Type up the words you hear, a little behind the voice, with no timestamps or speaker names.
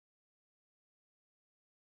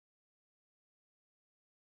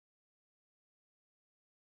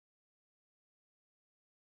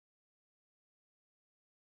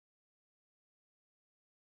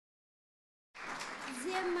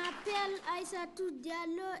m'appelle Aissatou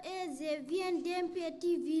Diallo et je viens d'un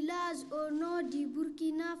petit village au nord du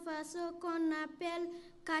Burkina Faso qu'on appelle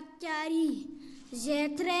Kachari.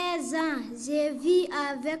 J'ai 13 ans, je vis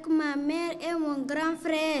avec ma mère et mon grand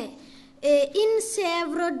frère et une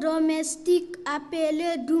chèvre domestique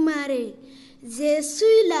appelée Doumaré. Je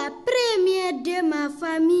suis la première de ma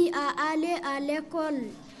famille à aller à l'école.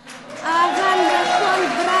 Avant l'école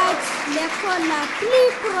Bright, l'école la plus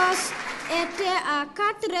proche était à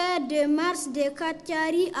 4 heures de marche de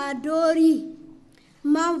Kachari à Dori.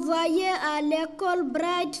 M'envoyer à l'école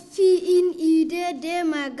Bright fut une idée de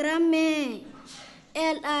ma grand-mère.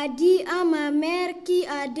 Elle a dit à ma mère qui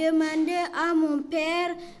a demandé à mon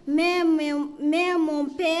père, mais mon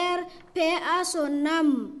père, paix à son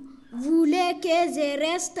âme, voulait que je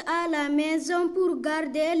reste à la maison pour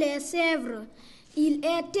garder les chèvres. Il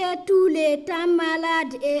était tout le temps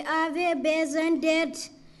malade et avait besoin d'aide.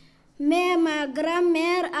 Mais ma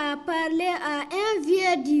grand-mère a parlé à un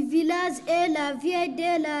vieux du village et la veille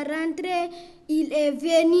de la rentrée, il est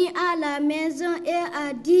venu à la maison et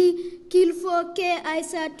a dit qu'il faut que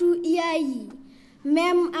Aissatou y aille.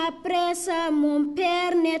 Même après ça, mon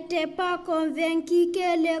père n'était pas convaincu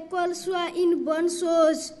que l'école soit une bonne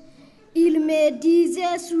chose. Il me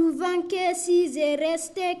disait souvent que si je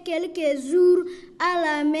restais quelques jours à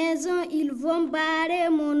la maison, ils vont barrer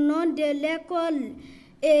mon nom de l'école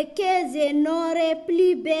et que je n'aurais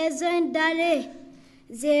plus besoin d'aller.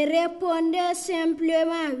 Je répondais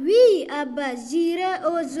simplement, oui, Abba, j'irai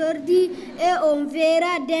aujourd'hui et on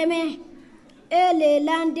verra demain. Et le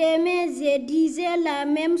lendemain, je disais la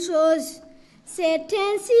même chose. C'est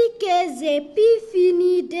ainsi que j'ai pu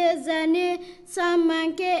finir des années sans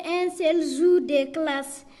manquer un seul jour de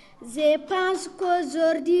classe. Je pense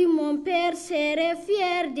qu'aujourd'hui, mon père serait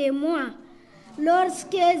fier de moi.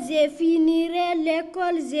 Lorsque je finirai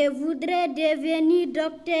l'école, je voudrais devenir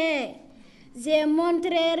docteur. Je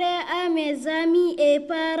montrerai à mes amis et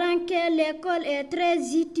parents que l'école est très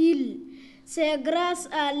utile. C'est grâce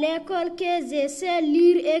à l'école que je sais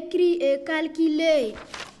lire, écrire et calculer.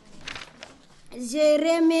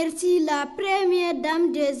 Je remercie la première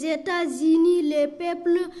dame des États-Unis, le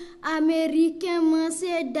peuple américain, M.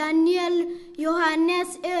 Daniel,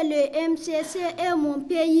 Johannes et le MCC et mon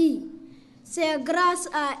pays. C'est grâce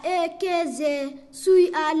à eux que je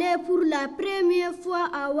suis allé pour la première fois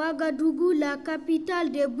à Ouagadougou, la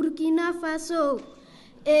capitale de Burkina Faso,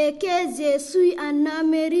 et que je suis en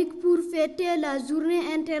Amérique pour fêter la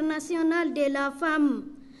Journée internationale de la femme.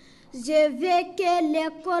 Je veux que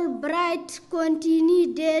l'école Bright continue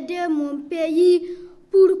d'aider mon pays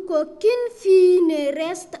pour qu'aucune fille ne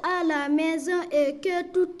reste à la maison et que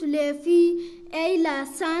toutes les filles aient la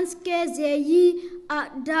chance que j'ai eu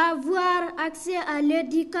d'avoir accès à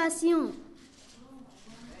l'éducation.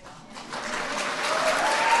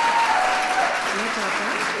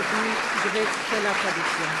 Je vais faire la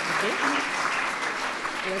traduction, ok?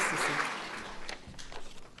 Yes,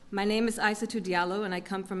 My name is Aissatou Diallo, and I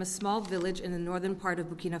come from a small village in the northern part of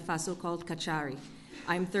Burkina Faso called Kachari.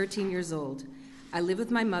 I'm 13 years old. I live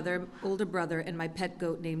with my mother, older brother, and my pet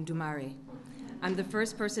goat named Doumaré. I'm the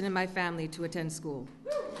first person in my family to attend school.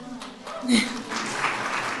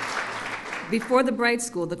 Before the Bright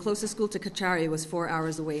School, the closest school to Kachari was 4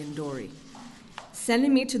 hours away in Dori.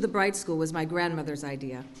 Sending me to the Bright School was my grandmother's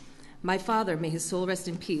idea. My father, may his soul rest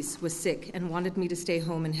in peace, was sick and wanted me to stay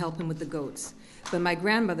home and help him with the goats. But my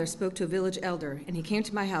grandmother spoke to a village elder, and he came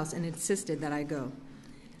to my house and insisted that I go.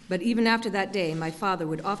 But even after that day, my father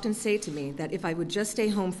would often say to me that if I would just stay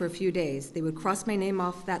home for a few days, they would cross my name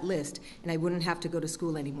off that list and I wouldn't have to go to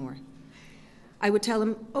school anymore. I would tell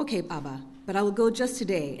him, okay, Abba, but I will go just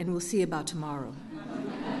today and we'll see about tomorrow.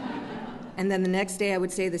 And then the next day I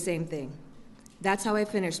would say the same thing. That's how I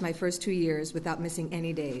finished my first 2 years without missing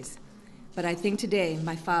any days. But I think today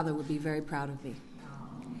my father would be very proud of me.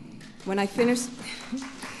 When I finish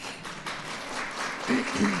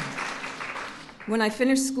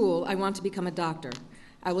school, I want to become a doctor.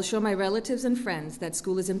 I will show my relatives and friends that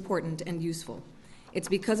school is important and useful. It's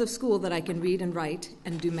because of school that I can read and write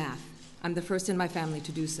and do math. I'm the first in my family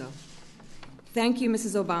to do so. Thank you,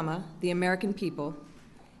 Mrs. Obama, the American people,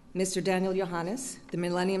 Mr. Daniel Johannes, the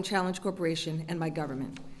Millennium Challenge Corporation, and my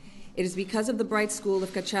government. It is because of the Bright School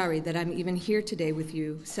of Kachari that I'm even here today with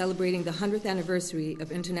you, celebrating the 100th anniversary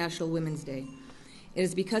of International Women's Day. It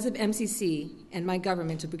is because of MCC and my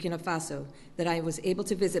government of Burkina Faso that I was able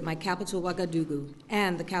to visit my capital, Ouagadougou,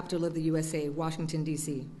 and the capital of the USA, Washington,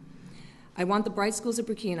 D.C. I want the Bright Schools of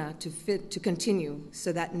Burkina to continue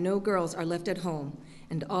so that no girls are left at home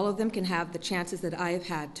and all of them can have the chances that I have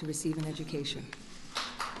had to receive an education.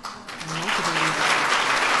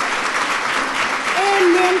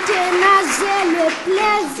 maintenant,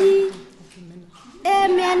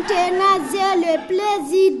 j'ai le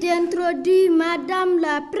plaisir d'introduire Madame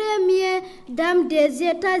la Première Dame des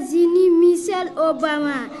États-Unis, Michelle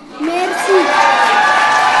Obama. Merci.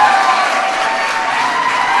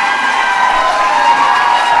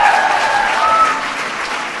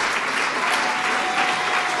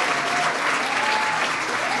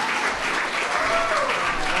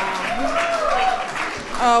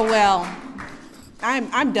 Oh, well,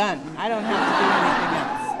 I'm done. I don't have to do anything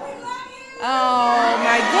else. Oh,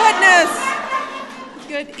 my goodness.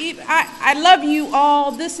 Good. I love you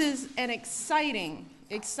all. This is an exciting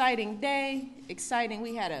day. Exciting.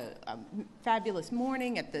 We had a fabulous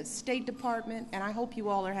morning at the State Department, and I hope you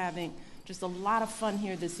all are having just a lot of fun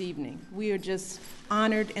here this evening. We are just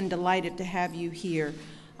honored and delighted to have you here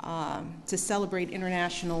to celebrate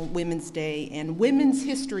International Women's Day and Women's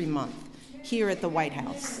History Month here at the White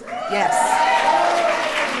House. Yes.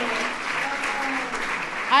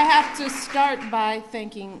 I have to start by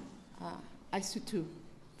thanking Aissatou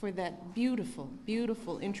for that beautiful,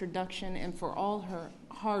 beautiful introduction and for all her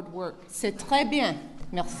hard work. C'est très bien.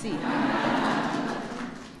 Merci.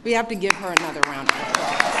 We have to give her another round of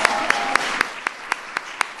applause.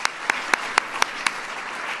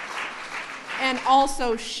 And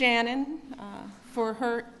also Shannon for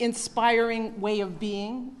her inspiring way of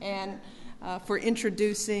being and for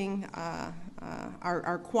introducing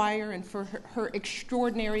our choir and for her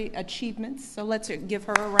extraordinary achievements. So let's give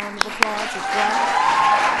her a round of applause as well.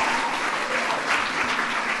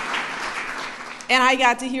 And I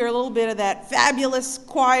got to hear a little bit of that fabulous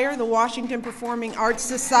choir, the Washington Performing Arts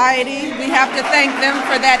Society. We have to thank them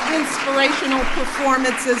for that inspirational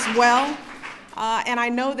performance as well. And I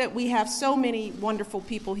know that we have so many wonderful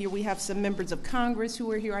people here. We have some members of Congress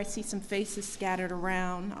who are here. I see some faces scattered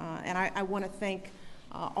around. And I want to thank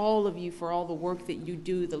all of you for all the work that you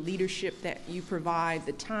do, the leadership that you provide,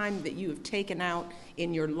 the time that you have taken out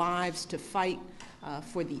in your lives to fight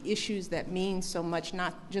for the issues that mean so much,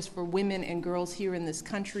 not just for women and girls here in this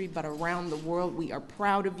country, but around the world. We are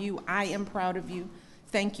proud of you. I am proud of you.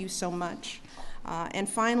 Thank you so much. And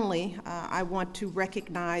finally, I want to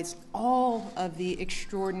recognize all of the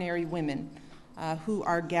extraordinary women who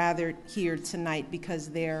are gathered here tonight, because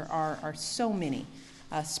there are so many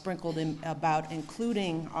sprinkled about,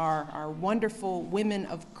 including our wonderful Women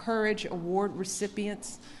of Courage Award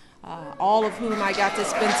recipients, all of whom I got to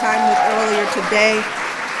spend time with earlier today.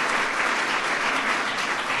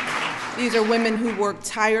 These are women who work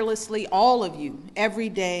tirelessly, all of you, every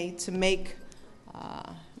day to make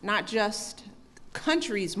not just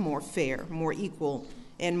countries more fair, more equal,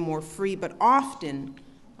 and more free, but often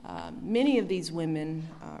many of these women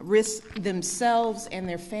risk themselves and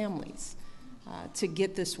their families to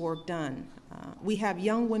get this work done. We have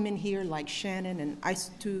young women here like Shannon and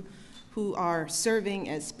Aissatou who are serving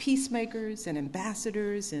as peacemakers and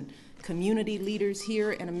ambassadors and community leaders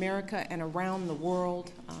here in America and around the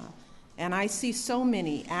world. And I see so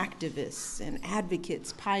many activists and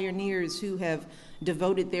advocates, pioneers who have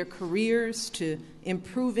devoted their careers to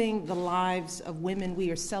improving the lives of women.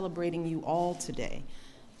 We are celebrating you all today.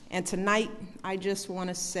 And tonight, I just want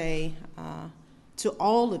to say to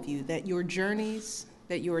all of you that your journeys,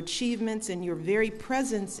 that your achievements, and your very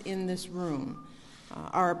presence in this room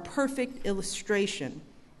are a perfect illustration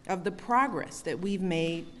of the progress that we've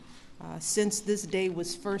made since this day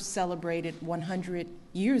was first celebrated 100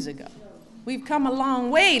 years ago. We've come a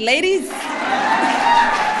long way, ladies.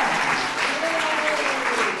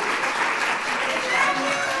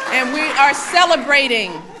 And we are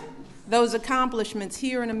celebrating those accomplishments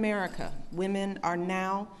here in America. Women are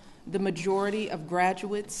now the majority of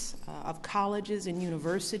graduates of colleges and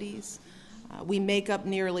universities. We make up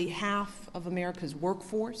nearly half of America's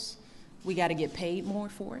workforce. We got to get paid more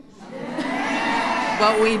for it.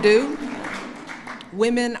 But we do.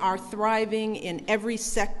 Women are thriving in every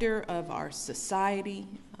sector of our society.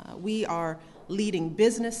 We are leading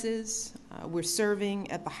businesses. We're serving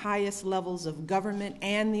at the highest levels of government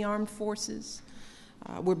and the armed forces.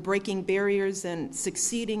 We're breaking barriers and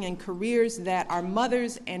succeeding in careers that our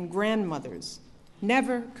mothers and grandmothers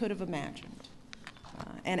never could have imagined.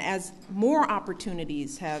 And as more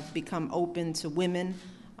opportunities have become open to women,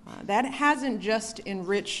 that hasn't just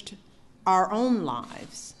enriched our own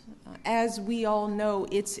lives. As we all know,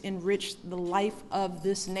 it's enriched the life of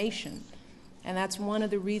this nation. And that's one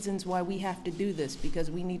of the reasons why we have to do this,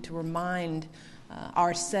 because we need to remind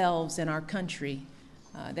ourselves and our country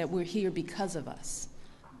that we're here because of us.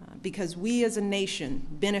 Because we as a nation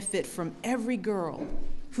benefit from every girl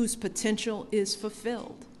whose potential is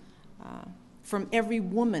fulfilled, from every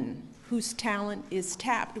woman whose talent is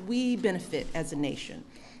tapped. We benefit as a nation.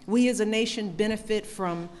 We as a nation benefit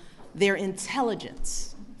from their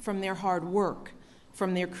intelligence, from their hard work,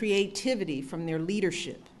 from their creativity, from their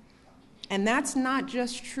leadership. And that's not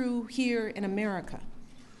just true here in America.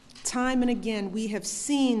 Time and again, we have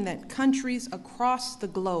seen that countries across the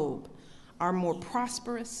globe are more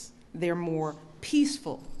prosperous, they're more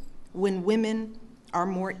peaceful when women are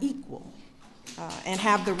more equal and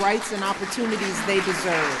have the rights and opportunities they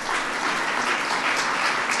deserve.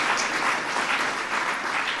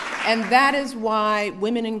 And that is why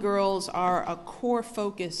women and girls are a core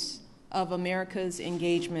focus of America's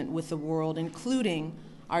engagement with the world, including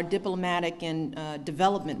our diplomatic and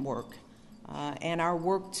development work, and our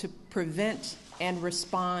work to prevent and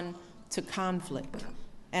respond to conflict.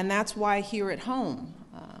 And that's why here at home,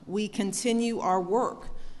 we continue our work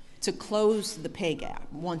to close the pay gap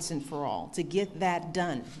once and for all, to get that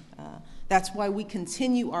done. That's why we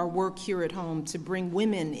continue our work here at home to bring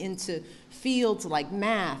women into fields like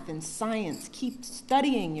math and science. Keep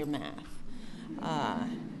studying your math,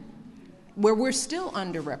 where we're still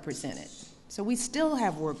underrepresented. So we still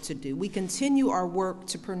have work to do. We continue our work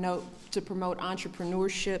to promote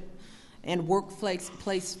entrepreneurship and workplace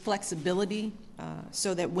flexibility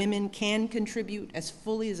so that women can contribute as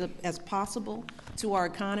fully as possible to our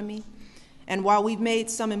economy. And while we've made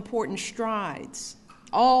some important strides,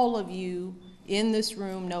 all of you in this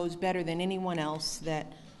room knows better than anyone else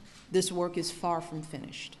that this work is far from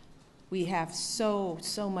finished. We have so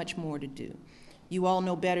much more to do. You all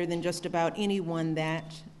know better than just about anyone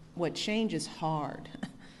that what change is hard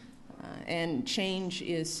and change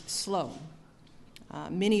is slow.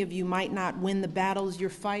 Many of you might not win the battles you're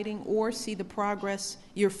fighting or see the progress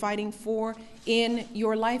you're fighting for in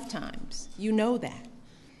your lifetimes. You know that.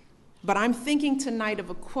 But I'm thinking tonight of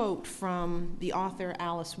a quote from the author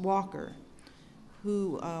Alice Walker,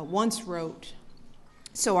 who once wrote,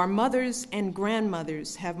 "So our mothers and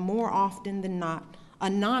grandmothers have more often than not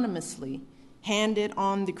anonymously handed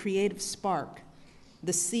on the creative spark,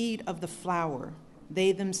 the seed of the flower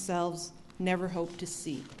they themselves never hoped to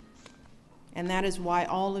see." And that is why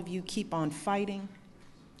all of you keep on fighting.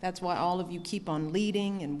 That's why all of you keep on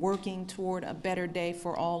leading and working toward a better day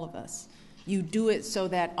for all of us. You do it so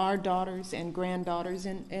that our daughters and granddaughters,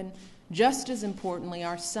 and just as importantly,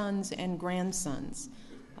 our sons and grandsons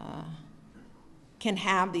can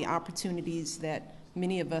have the opportunities that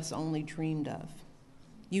many of us only dreamed of.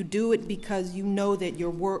 You do it because you know that your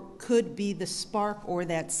work could be the spark or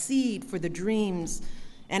that seed for the dreams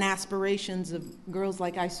and aspirations of girls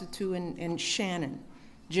like Aissatou and Shannon,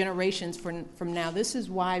 generations from now. This is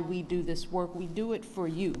why we do this work. We do it for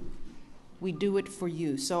you. We do it for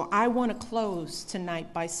you. So I want to close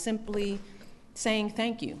tonight by simply saying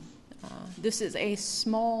thank you. This is a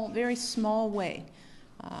small, very small way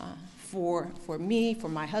for me, for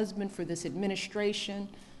my husband, for this administration,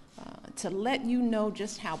 to let you know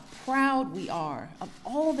just how proud we are of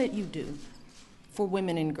all that you do for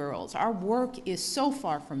women and girls. Our work is so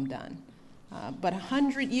far from done. But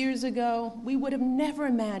 100 years ago, we would have never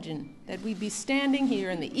imagined that we'd be standing here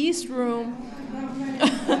in the East Room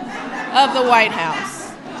of the White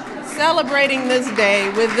House, celebrating this day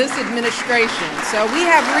with this administration. So we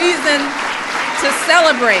have reason to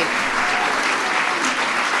celebrate.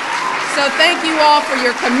 So thank you all for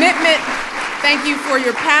your commitment. Thank you for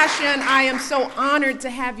your passion. I am so honored to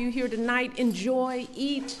have you here tonight. Enjoy,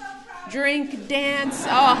 eat, drink, dance.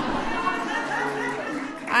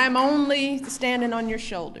 I'm only standing on your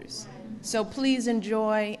shoulders. So please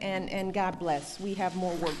enjoy and God bless. We have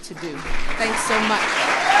more work to do. Thanks so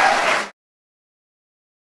much.